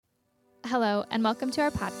Hello, and welcome to our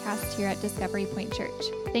podcast here at Discovery Point Church.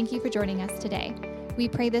 Thank you for joining us today. We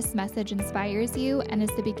pray this message inspires you and is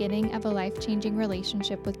the beginning of a life-changing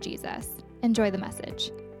relationship with Jesus. Enjoy the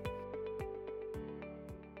message.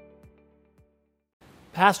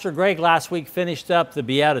 Pastor Greg last week finished up the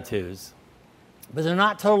Beatitudes, but they're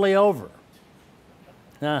not totally over.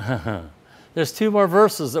 There's two more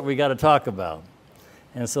verses that we got to talk about.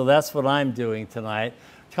 And so that's what I'm doing tonight.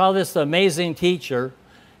 Call this the Amazing Teacher.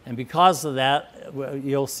 And because of that,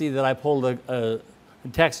 you'll see that I pulled a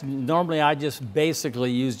text. Normally, I just basically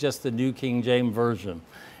use just the New King James Version.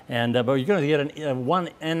 And but you're going to get one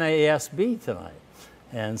NASB tonight.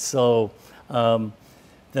 And so the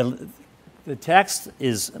text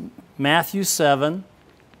is Matthew 7,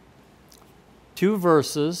 2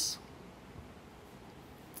 verses.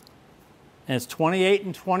 And it's 28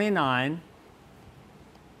 and 29.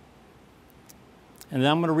 And then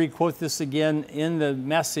I'm going to re-quote this again in the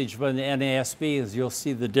Message, but in the NASB, as you'll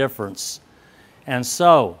see the difference. And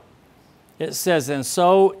so, it says, and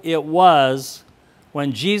so it was,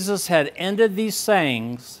 when Jesus had ended these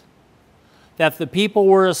sayings, that the people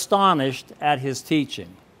were astonished at his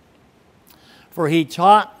teaching. For he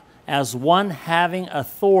taught as one having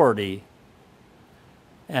authority,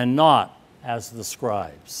 and not as the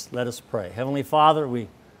scribes. Let us pray. Heavenly Father, we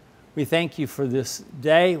thank you for this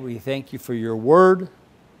day. We thank you for your word.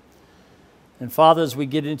 And Father, as we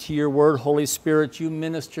get into your word, Holy Spirit, you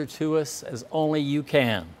minister to us as only you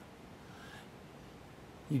can.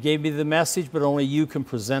 You gave me the message, but only you can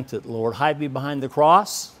present it, Lord. Hide me behind the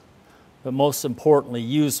cross, but most importantly,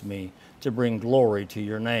 use me to bring glory to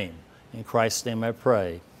your name. In Christ's name I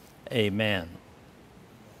pray, amen.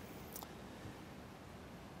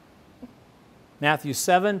 Matthew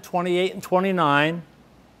 7, 28 and 29.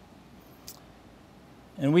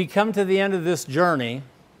 And we come to the end of this journey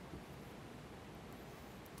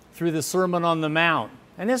through the Sermon on the Mount.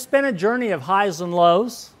 And it's been a journey of highs and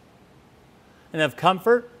lows, and of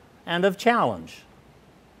comfort and of challenge.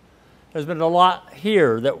 There's been a lot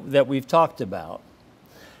here that we've talked about.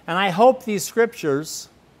 And I hope these scriptures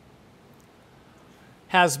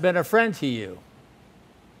has been a friend to you.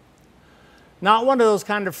 Not one of those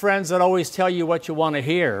kind of friends that always tell you what you want to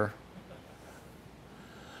hear,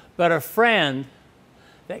 but a friend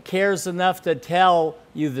that cares enough to tell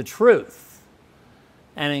you the truth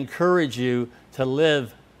and encourage you to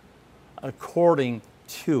live according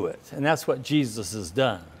to it. And that's what Jesus has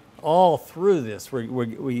done. All through this,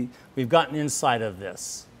 we've gotten insight of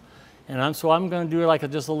this. And so I'm going to do like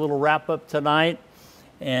just a little wrap-up tonight,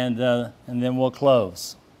 and then we'll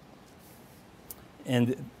close.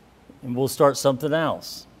 And we'll start something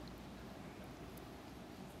else.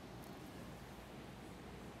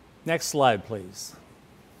 Next slide, please.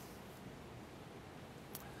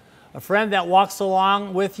 A friend that walks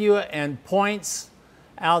along with you and points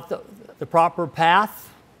out the proper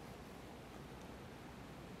path.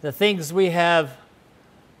 The things we have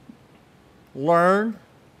learned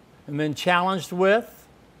and been challenged with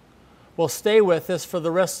will stay with us for the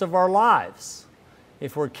rest of our lives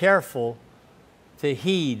if we're careful to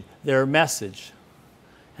heed their message.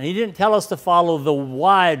 And he didn't tell us to follow the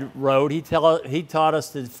wide road. He taught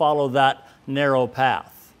us to follow that narrow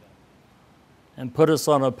path and put us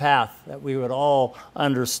on a path that we would all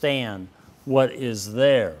understand what is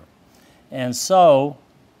there. And so,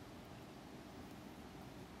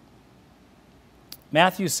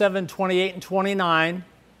 Matthew 7, 28 and 29,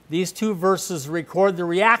 these two verses record the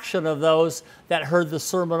reaction of those that heard the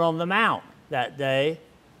Sermon on the Mount that day.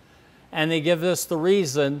 And they give us the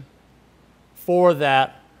reason for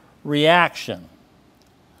that reaction.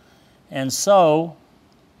 And so,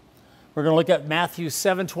 we're going to look at Matthew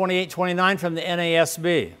 7, 28, 29 from the NASB.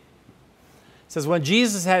 It says, when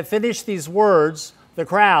Jesus had finished these words, the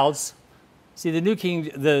crowds, see the New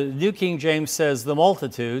King James says the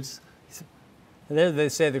multitudes, there they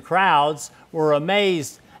say the crowds were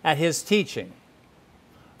amazed at his teaching.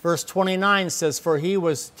 Verse 29 says, for he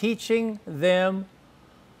was teaching them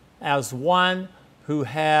as one who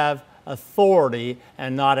have authority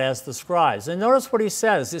and not as the scribes. And notice what he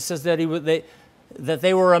says. It says that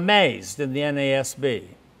they were amazed in the NASB.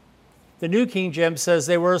 The New King James says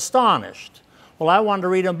they were astonished. Well, I wanted to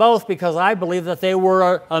read them both because I believe that they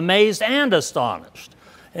were amazed and astonished.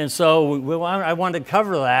 And so I wanted to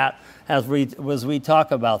cover that as we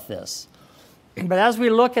talk about this. But as we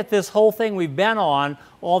look at this whole thing we've been on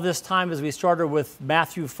all this time, as we started with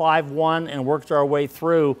Matthew 5:1 and worked our way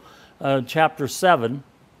through chapter 7,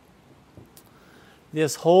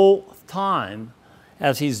 this whole time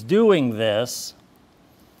as he's doing this,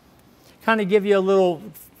 kind of give you a little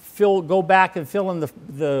go back and fill in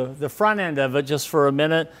the front end of it just for a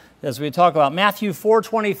minute as we talk about Matthew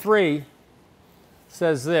 4:23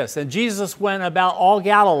 says this, and Jesus went about all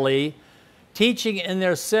Galilee, teaching in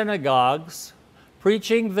their synagogues,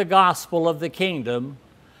 preaching the gospel of the kingdom,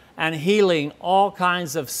 and healing all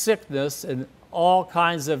kinds of sickness and all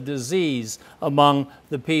kinds of disease among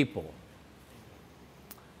the people.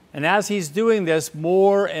 And as he's doing this,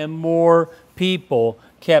 more and more people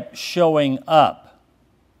kept showing up.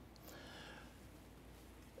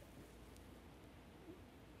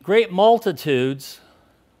 Great multitudes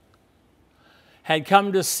had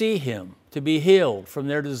come to see him, to be healed from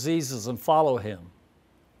their diseases and follow him.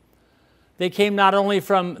 They came not only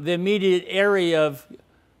from the immediate area of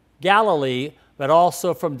Galilee, but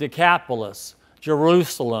also from Decapolis,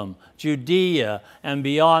 Jerusalem, Judea, and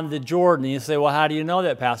beyond the Jordan. And you say, well, how do you know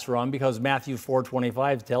that, Pastor Ron? Because Matthew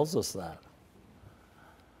 4:25 tells us that.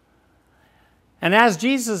 And as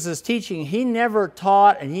Jesus is teaching, he never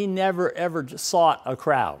taught and he never ever sought a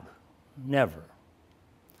crowd. Never.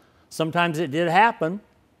 Sometimes it did happen,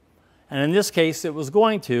 and in this case it was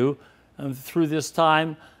going to, through this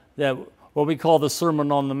time that what we call the Sermon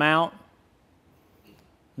on the Mount,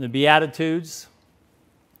 the Beatitudes.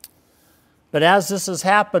 But as this is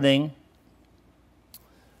happening,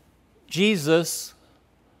 Jesus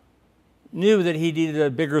knew that he needed a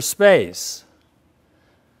bigger space.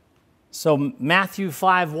 So Matthew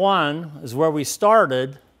 5:1 is where we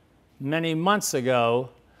started many months ago,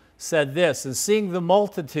 said this, and seeing the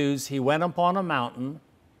multitudes, he went upon a mountain,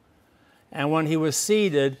 and when he was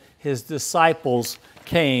seated, his disciples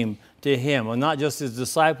came to him. Well, not just his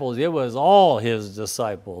disciples, it was all his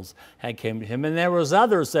disciples had came to him. And there was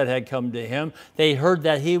others that had come to him. They heard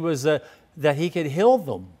that that he could heal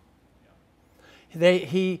them.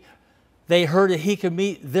 They heard that he could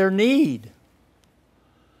meet their need.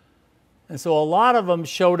 And so a lot of them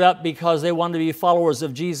showed up because they wanted to be followers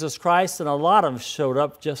of Jesus Christ, and a lot of them showed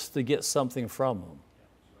up just to get something from him.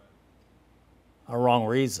 A wrong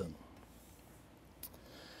reason.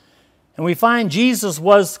 And we find Jesus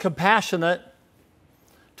was compassionate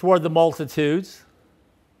toward the multitudes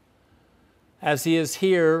as he is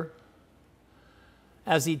here,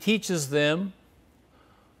 as he teaches them,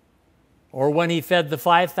 or when he fed the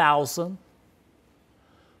 5,000.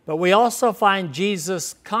 But we also find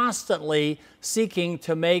Jesus constantly seeking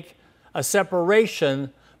to make a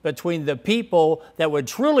separation between the people that would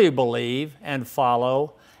truly believe and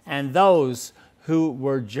follow and those who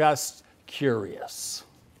were just curious.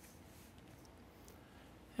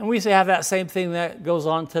 And we have that same thing that goes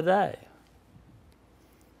on today.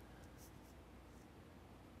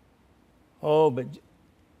 Oh, but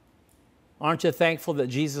aren't you thankful that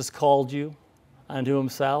Jesus called you unto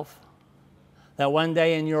himself? That one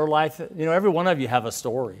day in your life, every one of you have a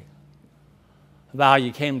story about how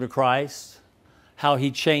you came to Christ, how he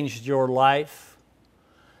changed your life,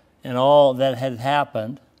 and all that had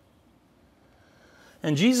happened.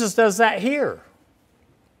 And Jesus does that here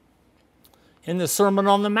in the Sermon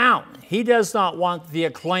on the Mount. He does not want the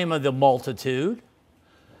acclaim of the multitude.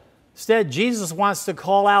 Instead, Jesus wants to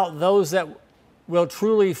call out those that will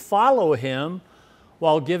truly follow him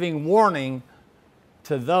while giving warning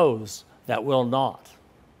to those that will not.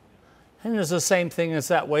 And it's the same thing that's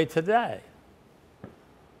that way today.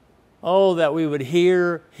 Oh, that we would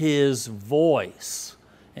hear his voice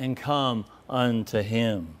and come unto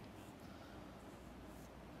him.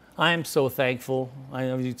 I am so thankful. I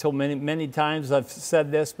know you told many times I've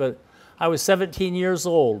said this, but I was 17 years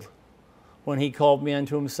old when he called me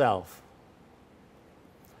unto himself.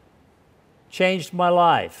 Changed my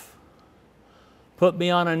life. Put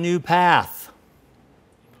me on a new path.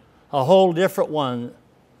 A whole different one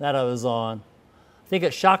that I was on. I think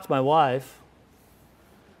it shocked my wife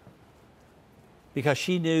because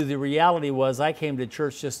she knew the reality was I came to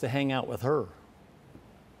church just to hang out with her.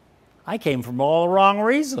 I came from all the wrong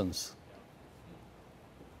reasons.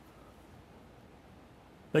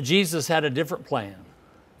 But Jesus had a different plan.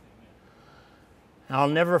 I'll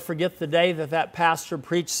never forget the day that pastor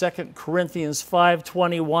preached 2 Corinthians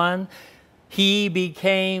 5:21. He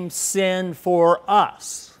became sin for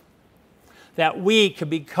us, that we could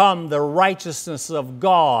become the righteousness of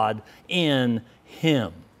God in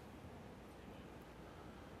him.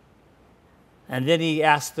 And then he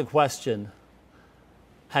asked the question,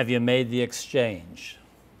 have you made the exchange?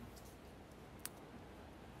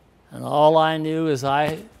 And all I knew is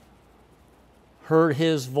I heard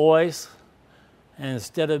his voice, and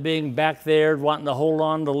instead of being back there wanting to hold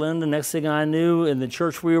on to Linda, next thing I knew, in the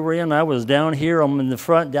church we were in, I was down here, I'm in the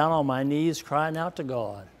front, down on my knees, crying out to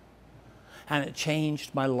God. And it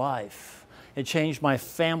changed my life. It changed my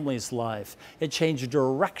family's life. It changed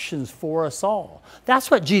directions for us all.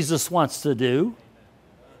 That's what Jesus wants to do.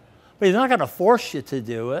 But he's not going to force you to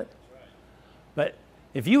do it. But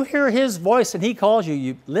if you hear his voice and he calls you,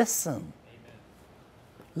 you listen.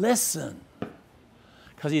 Listen.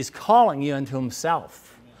 Because he's calling you into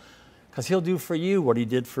himself. Because he'll do for you what he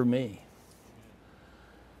did for me.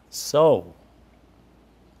 So,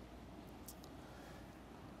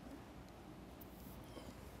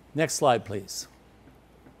 next slide, please.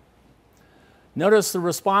 Notice the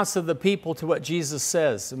response of the people to what Jesus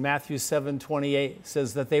says. In Matthew 7:28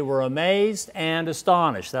 says that they were amazed and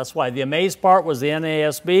astonished. That's why the amazed part was the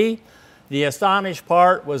NASB. The astonished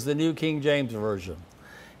part was the New King James Version.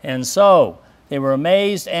 And so, they were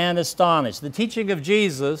amazed and astonished. The teaching of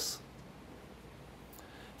Jesus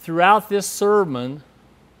throughout this sermon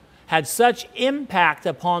had such impact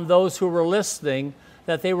upon those who were listening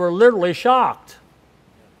that they were literally shocked.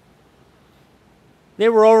 They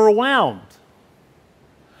were overwhelmed.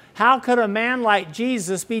 How could a man like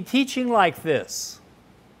Jesus be teaching like this?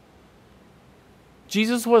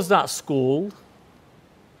 Jesus was not schooled.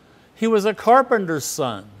 He was a carpenter's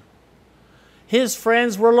son. His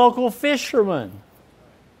friends were local fishermen.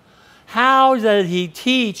 How did he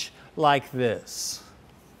teach like this?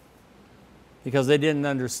 Because they didn't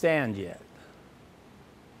understand yet.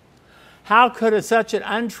 How could such an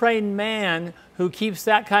untrained man who keeps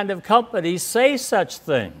that kind of company say such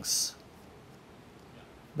things?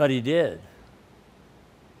 But he did.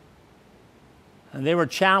 And they were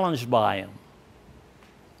challenged by him.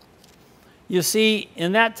 You see,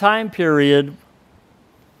 in that time period,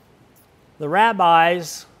 the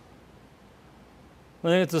rabbis,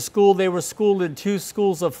 when they went to school, they were schooled in two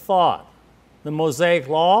schools of thought. The Mosaic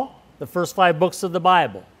Law, the first 5 books of the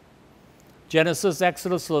Bible. Genesis,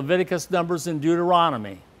 Exodus, Leviticus, Numbers, and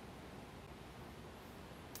Deuteronomy.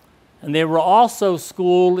 And they were also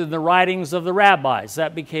schooled in the writings of the rabbis.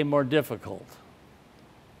 That became more difficult.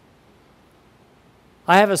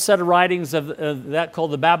 I have a set of writings of that called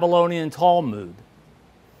the Babylonian Talmud.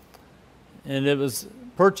 And it was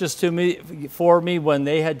purchased for me when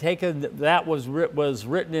they had taken, that was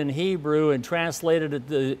written in Hebrew and translated it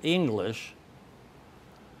to English.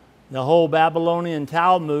 The whole Babylonian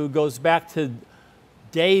Talmud goes back to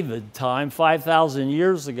David time, 5,000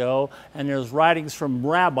 years ago, and there's writings from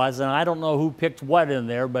rabbis, and I don't know who picked what in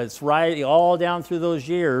there, but it's writing all down through those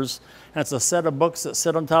years, and it's a set of books that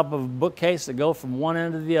sit on top of a bookcase that go from one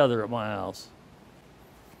end to the other at my house.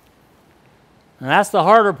 And that's the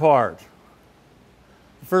harder part.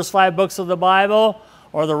 The first 5 books of the Bible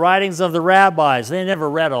or the writings of the rabbis, they never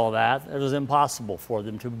read all that. It was impossible for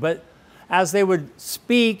them to. But as they would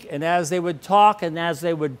speak and as they would talk and as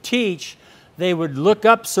they would teach, they would look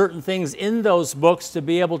up certain things in those books to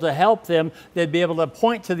be able to help them. They'd be able to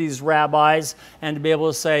point to these rabbis and to be able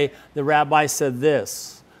to say, the rabbi said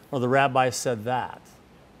this, or the rabbi said that.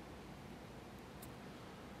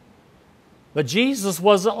 But Jesus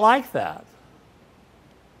wasn't like that.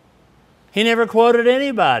 He never quoted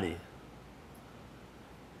anybody.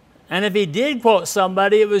 And if he did quote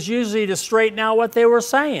somebody, it was usually to straighten out what they were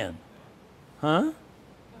saying. Huh?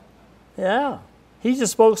 Yeah. He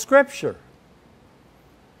just spoke Scripture.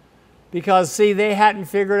 Because, see, they hadn't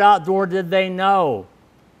figured out, nor did they know.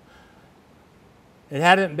 It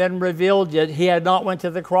hadn't been revealed yet. He had not went to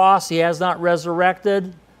the cross. He has not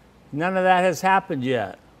resurrected. None of that has happened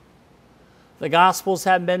yet. The Gospels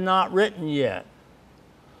have been not written yet.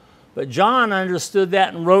 But John understood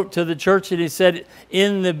that and wrote to the church, and he said,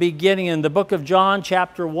 in the beginning, in the book of John,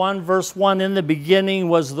 chapter 1, verse 1, in the beginning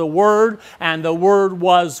was the Word, and the Word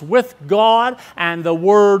was with God, and the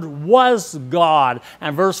Word was God.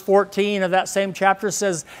 And verse 14 of that same chapter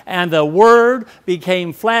says, and the Word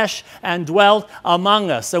became flesh and dwelt among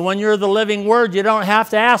us. And when you're the living Word, you don't have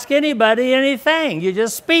to ask anybody anything. You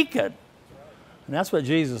just speak it. And that's what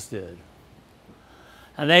Jesus did.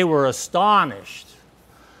 And they were astonished.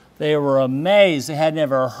 They were amazed. They had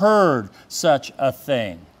never heard such a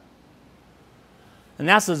thing. And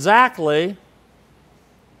that's exactly,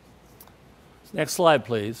 next slide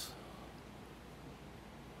please.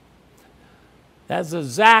 That's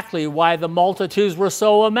exactly why the multitudes were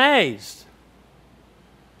so amazed.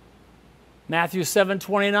 Matthew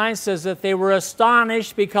 7:29 says that they were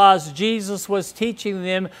astonished because Jesus was teaching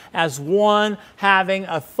them as one having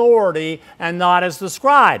authority and not as the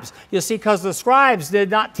scribes. You see, because the scribes did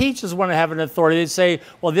not teach as one having authority. They'd say,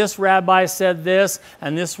 well, this rabbi said this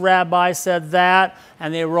and this rabbi said that,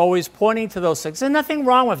 and they were always pointing to those things. There's nothing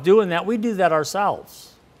wrong with doing that. We do that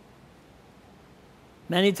ourselves.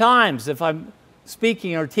 Many times, if I'm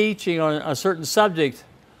speaking or teaching on a certain subject,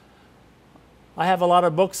 I have a lot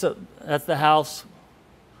of books at the house.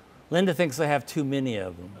 Linda thinks I have too many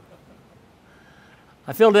of them.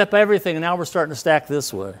 I filled up everything, and now we're starting to stack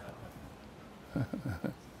this way.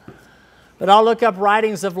 But I'll look up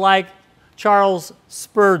writings of like Charles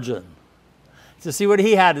Spurgeon to see what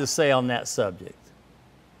he had to say on that subject.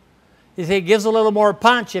 It gives a little more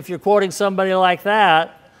punch if you're quoting somebody like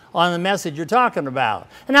that on the message you're talking about.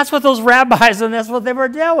 And that's what those rabbis, and that's what they were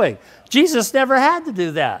doing. Jesus never had to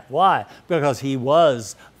do that. Why? Because he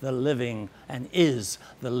was the living and is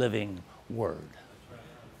the living Word.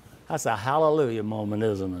 That's a hallelujah moment,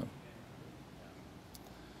 isn't it?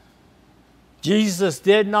 Jesus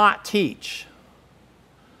did not teach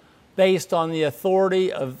based on the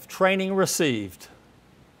authority of training received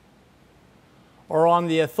or on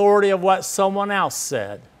the authority of what someone else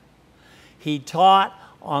said. He taught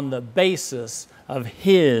on the basis of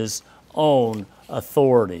his own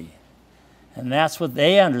authority. And that's what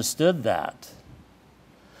they understood that.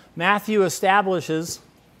 Matthew establishes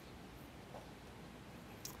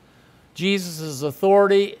Jesus'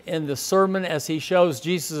 authority in the sermon as he shows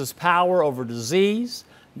Jesus' power over disease,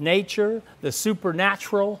 nature, the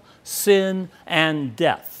supernatural, sin, and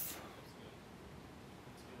death.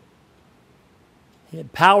 He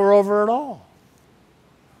had power over it all.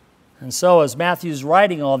 And so as Matthew's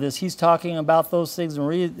writing all this, he's talking about those things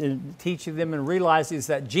and teaching them and realizes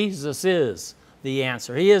that Jesus is the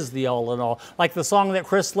answer. He is the all in all. Like the song that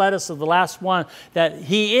Chris led us of the last one, that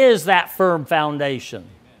he is that firm foundation.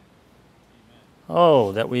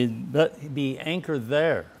 Oh, that we be anchored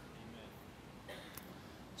there.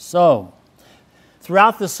 So,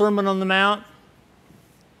 throughout the Sermon on the Mount,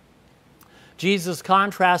 Jesus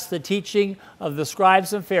contrasts the teaching of the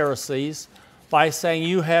scribes and Pharisees by saying,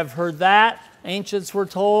 you have heard that, ancients were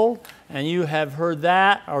told, and you have heard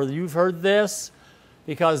that, or you've heard this,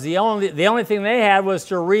 because the only thing they had was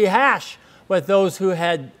to rehash what those who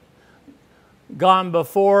had gone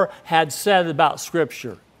before had said about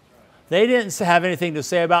Scripture. They didn't have anything to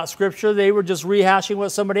say about Scripture. They were just rehashing what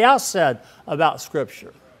somebody else said about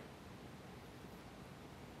Scripture.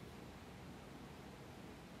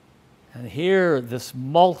 And here, this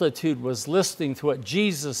multitude was listening to what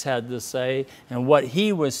Jesus had to say and what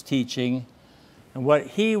he was teaching and what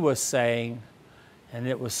he was saying, and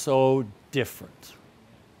it was so different.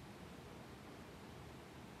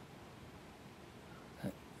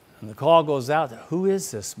 And the call goes out to, who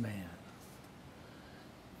is this man?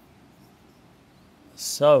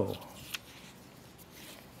 So,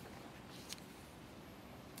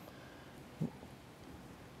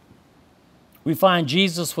 we find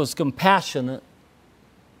Jesus was compassionate.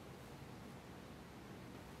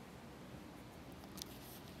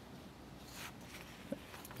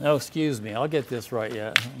 Oh, excuse me, I'll get this right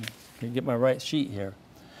yet. Can you get my right sheet here?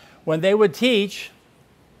 When they would teach,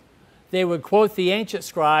 they would quote the ancient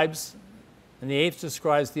scribes, and the ancient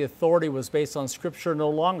scribes, the authority was based on Scripture no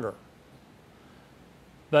longer.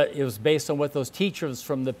 But it was based on what those teachers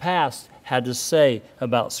from the past had to say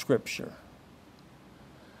about Scripture.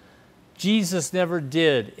 Jesus never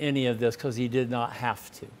did any of this because he did not have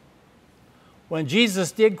to. When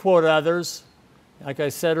Jesus did quote others, like I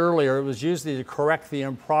said earlier, it was usually to correct the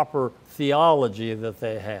improper theology that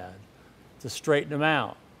they had, to straighten them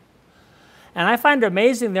out. And I find it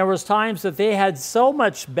amazing there was times that they had so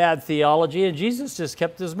much bad theology and Jesus just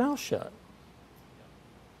kept his mouth shut.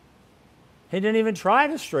 He didn't even try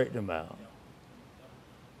to straighten them out.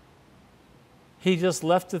 He just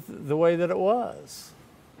left it the way that it was.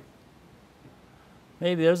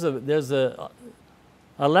 Maybe there's a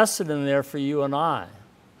lesson in there for you and I,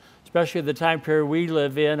 especially the time period we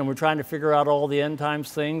live in, and we're trying to figure out all the end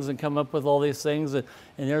times things and come up with all these things. And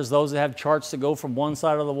there's those that have charts that go from one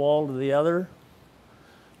side of the wall to the other.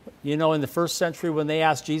 You know, in the first century when they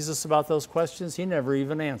asked Jesus about those questions, he never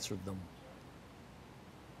even answered them.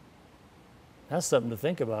 That's something to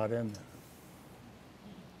think about, isn't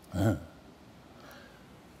it?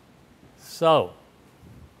 So,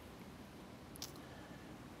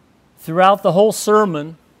 throughout the whole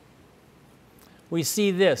sermon, we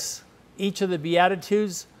see this. Each of the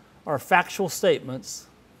Beatitudes are factual statements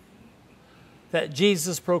that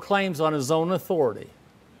Jesus proclaims on his own authority.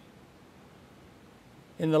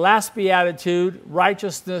 In the last Beatitude,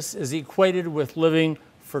 righteousness is equated with living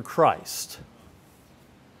for Christ.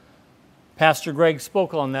 Pastor Greg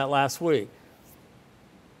spoke on that last week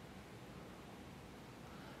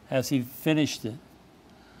as he finished it.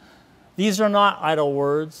 These are not idle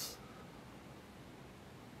words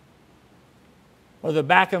or the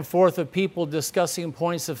back and forth of people discussing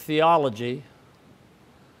points of theology.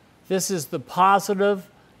 This is the positive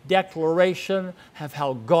declaration of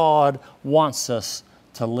how God wants us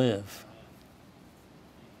to live.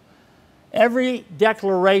 Every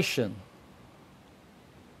declaration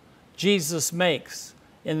Jesus makes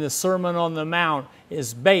in the Sermon on the Mount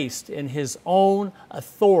is based in his own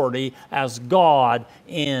authority as God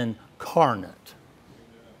incarnate.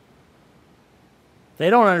 They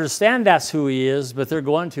don't understand that's who he is, but they're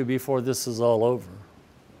going to before this is all over.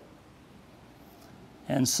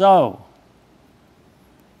 And so,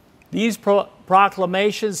 these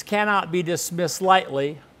proclamations cannot be dismissed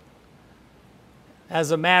lightly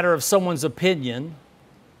as a matter of someone's opinion.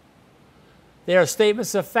 They are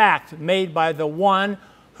statements of fact made by the one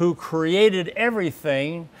who created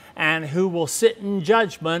everything and who will sit in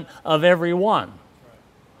judgment of everyone.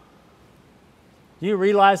 Do you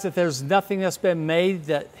realize that there's nothing that's been made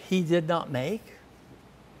that he did not make?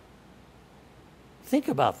 Think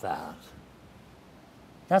about that.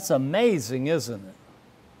 That's amazing, isn't it?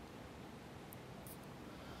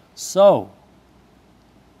 So,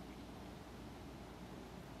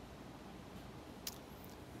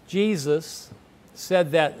 Jesus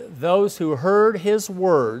said that those who heard his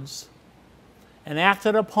words and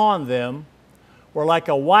acted upon them were like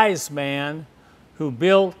a wise man who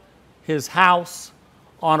built his house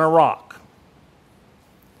on a rock.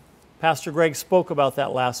 Pastor Greg spoke about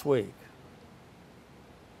that last week.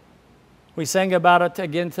 We sang about it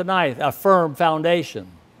again tonight, a firm foundation.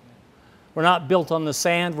 We're not built on the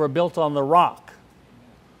sand, we're built on the rock.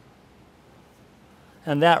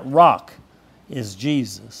 And that rock is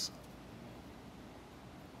Jesus.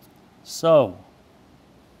 So,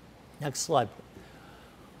 next slide.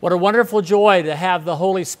 What a wonderful joy to have the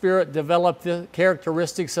Holy Spirit develop the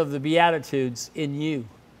characteristics of the Beatitudes in you.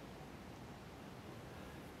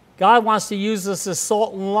 God wants to use us as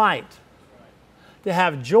salt and light, to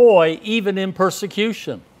have joy even in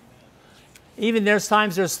persecution. Even there's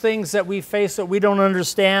things that we face that we don't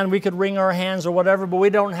understand. We could wring our hands or whatever, but we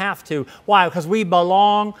don't have to. Why? Because we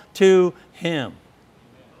belong to him.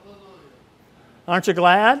 Aren't you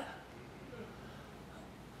glad?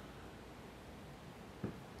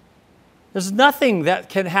 There's nothing that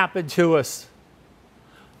can happen to us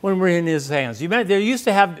when we're in his hands. There used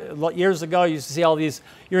to have, years ago, you used to see all these,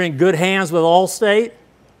 you're in good hands with Allstate.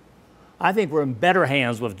 I think we're in better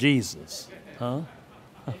hands with Jesus. Huh?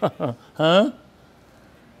 Huh?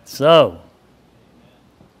 So,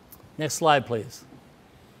 next slide, please.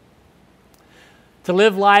 To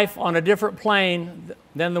live life on a different plane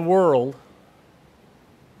than the world,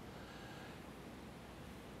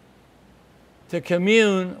 to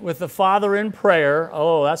commune with the Father in prayer.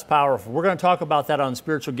 Oh, that's powerful. We're going to talk about that on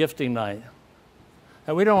Spiritual Gifting Night.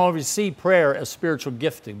 And we don't always see prayer as spiritual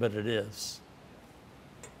gifting, but it is.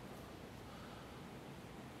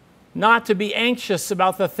 Not to be anxious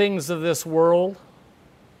about the things of this world,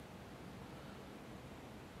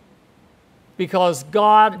 because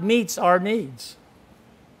God meets our needs.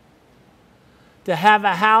 To have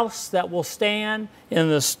a house that will stand in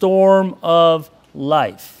the storm of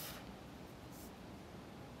life.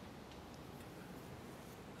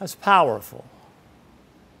 That's powerful.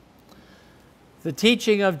 The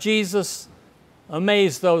teaching of Jesus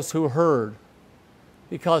amazed those who heard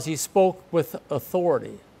because he spoke with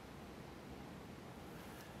authority.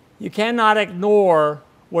 You cannot ignore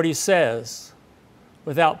what he says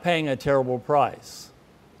without paying a terrible price.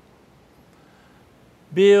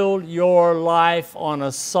 Build your life on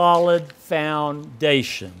a solid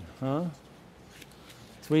foundation. Huh?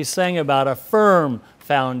 So we sang about a firm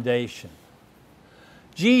foundation.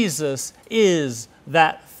 Jesus is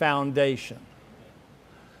that foundation.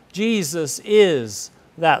 Jesus is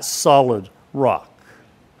that solid rock.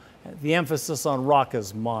 The emphasis on rock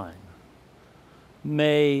is mine.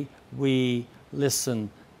 May we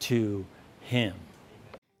listen to him.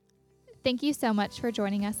 Thank you so much for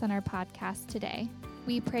joining us on our podcast today.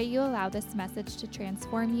 We pray you allow this message to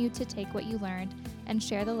transform you to take what you learned and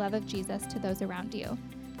share the love of Jesus to those around you.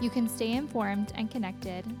 You can stay informed and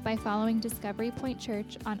connected by following Discovery Point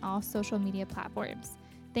Church on all social media platforms.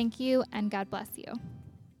 Thank you, and God bless you.